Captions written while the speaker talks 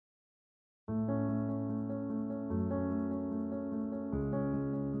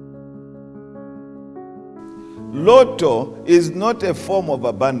Lotto is not a form of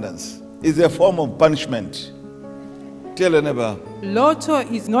abundance. It's a form of punishment. Tell your neighbor. Lotto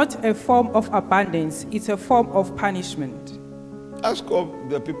is not a form of abundance. It's a form of punishment. Ask all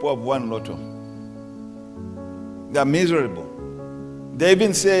the people who have won Lotto. They're miserable. They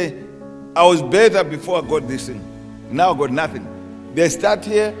even say, I was better before I got this thing. Now I got nothing. They start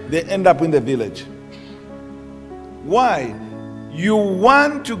here, they end up in the village. Why? You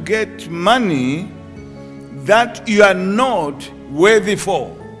want to get money that you are not worthy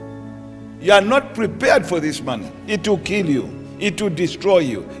for. You are not prepared for this money. It will kill you. It will destroy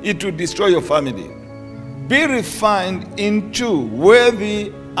you. It will destroy your family. Be refined into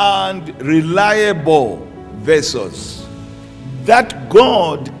worthy and reliable vessels that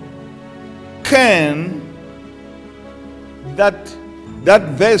God can, that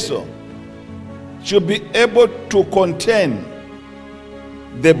vessel should be able to contain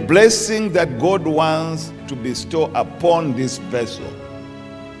the blessing that God wants to bestow upon this vessel.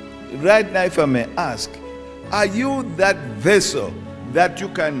 Right now, if I may ask, are you that vessel that you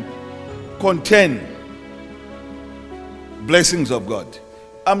can contain blessings of God?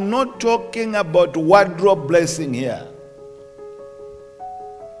 I'm not talking about wardrobe blessing here.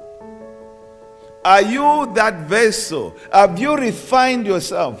 Are you that vessel? Have you refined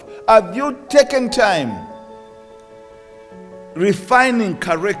yourself? Have you taken time refining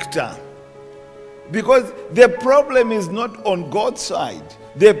character? Because the problem is not on God's side.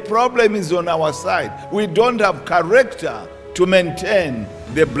 The problem is on our side. We don't have character to maintain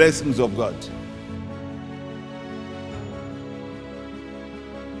the blessings of God.